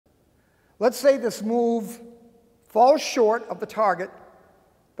Let's say this move falls short of the target,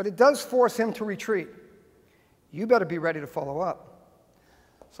 but it does force him to retreat. You better be ready to follow up.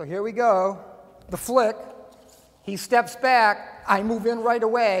 So here we go. The flick. He steps back. I move in right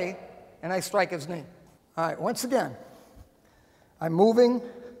away, and I strike his knee. All right, once again. I'm moving.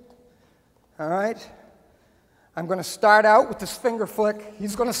 All right. I'm going to start out with this finger flick.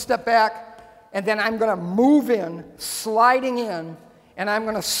 He's going to step back, and then I'm going to move in, sliding in, and I'm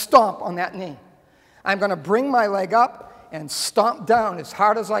going to stomp on that knee. I'm going to bring my leg up and stomp down as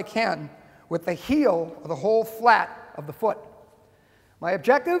hard as I can with the heel or the whole flat of the foot. My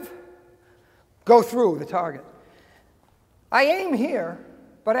objective? Go through the target. I aim here,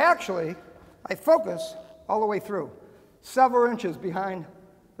 but actually I focus all the way through, several inches behind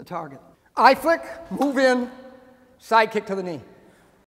the target. I flick, move in, side kick to the knee.